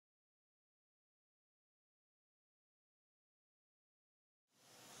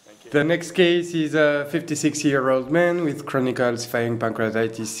The next case is a 56-year-old man with chronic calcifying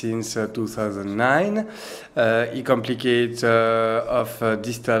pancreatitis since 2009. He complicates of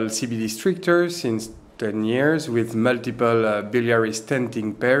distal CBD stricture since 10 years with multiple biliary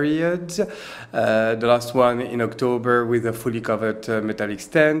stenting periods. The last one in October with a fully covered metallic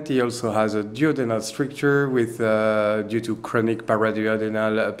stent. He also has a duodenal stricture with, due to chronic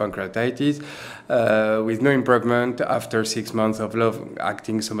paraduodenal pancreatitis with no improvement after 6 months of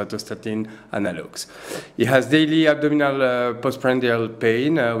long-acting somatostatin analogs. He has daily abdominal postprandial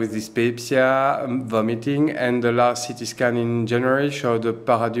pain with dyspepsia, vomiting, and the last CT scan in January showed a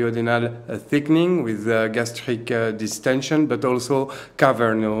paraduodenal thickening with gastric distension, but also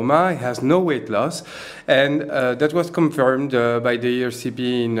cavernoma. He has no weight loss, and that was confirmed by the ERCP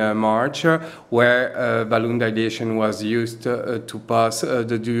in March, where balloon dilation was used to pass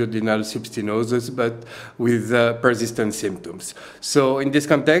the duodenal substenosis, but with persistent symptoms. So in this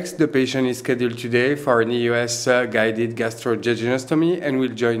context, the patient is scheduled today for an EUS-guided gastro-jejunostomy, and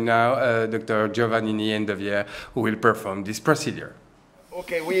will join now Dr. Giovannini and Devière, who will perform this procedure.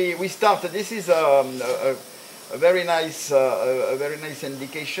 Okay, we start. This is a very nice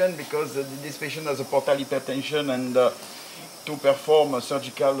indication because this patient has a portal hypertension, and to perform a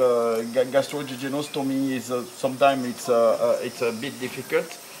surgical gastro-jejunostomy is sometimes it's a bit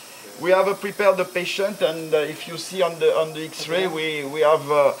difficult. We have prepared the patient, and if you see on the X-ray, we have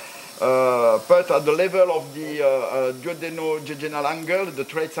put at the level of the duodeno-jejunal angle, the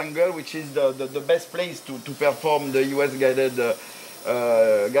trace angle, which is the best place to perform the EUS-guided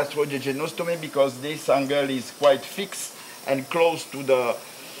gastro-jejunostomy, because this angle is quite fixed and close to the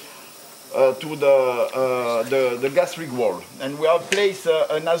gastric wall. And we have placed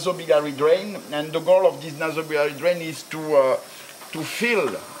a nasobiliary drain, and the goal of this nasobiliary drain is to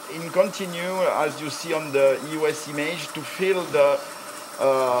fill in continue, as you see on the EUS image, to fill the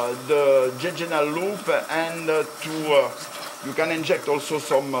jejunal loop, and you can inject also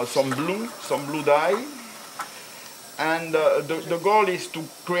some blue dye. And the goal is to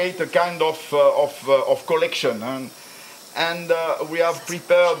create a kind of collection, and we have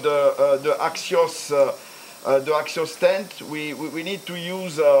prepared the Axios stent. We need to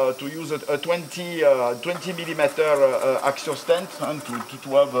use a 20 millimeter Axios stent, and to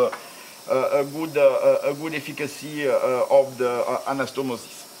have a good efficacy of the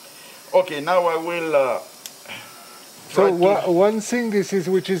anastomosis. Okay, now I will. So one thing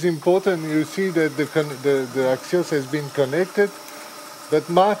which is important, you see that the Axios has been connected, but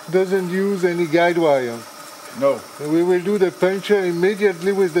Marc doesn't use any guide wire. No. We will do the puncture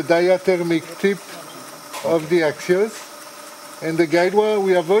immediately with the diathermic tip of the Axios, and the guide wire,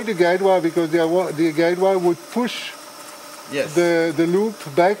 we avoid the guide wire because the guide wire would push the loop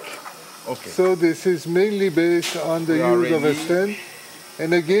back. Okay. So this is mainly based on the use of a stent,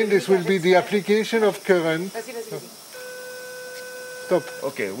 and again this will be the application of current. Stop.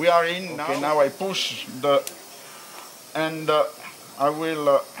 Okay, we are in now. Okay, now I push and I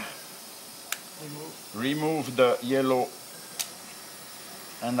will remove the yellow,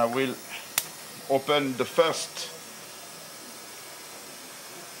 and I will open the first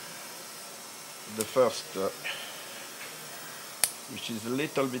which is a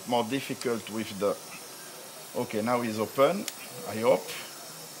little bit more difficult with the. Okay, now it's open, I hope,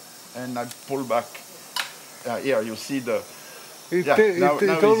 and I pull back. Here you see the. Now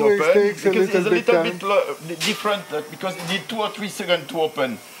it always takes a little bit different because it needs 2 or 3 seconds to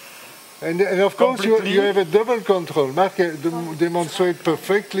open. And of course you have a double control. Marc demonstrates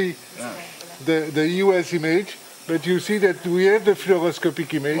perfectly the EUS image, but you see that we have the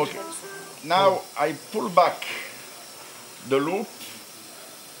fluoroscopic image. Okay. Now I pull back the loop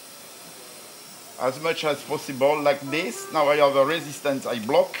as much as possible, like this. Now I have a resistance I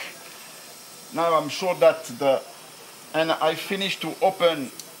block. Now I'm sure that and I finish to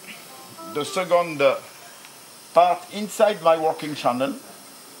open the second part inside my working channel.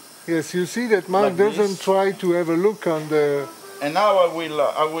 Yes, you see that Marc doesn't try to have a look on the. And now I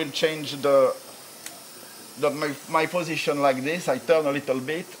will change my position like this. I turn a little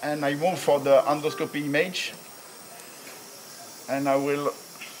bit, and I move for the endoscopy image. And I will.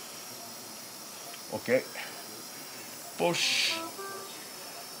 Okay. Push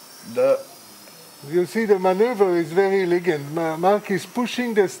the. You see the maneuver is very elegant. Marc is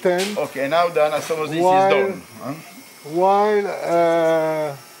pushing the stent. Okay, now the anastomosis is done. While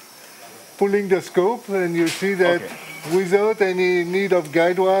pulling the scope, and you see that without any need of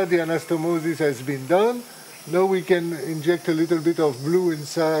guide wire, the anastomosis has been done. Now we can inject a little bit of blue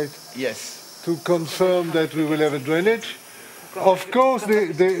inside. Yes. To confirm that we will have a drainage. Of course,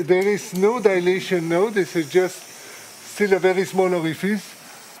 there is no dilation now. This is just still a very small orifice.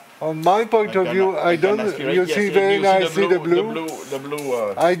 On my point of view, I don't. You see very nicely the blue.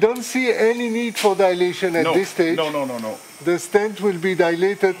 I don't see any need for dilation at this stage. No. The stent will be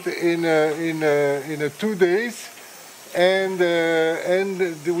dilated in 2 days, and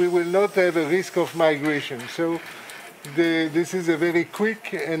we will not have a risk of migration. So this is a very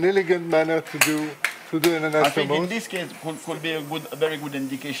quick and elegant manner to do an anastomose. I think in this case could be a very good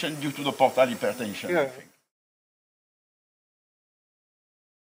indication due to the portal hypertension. Yeah.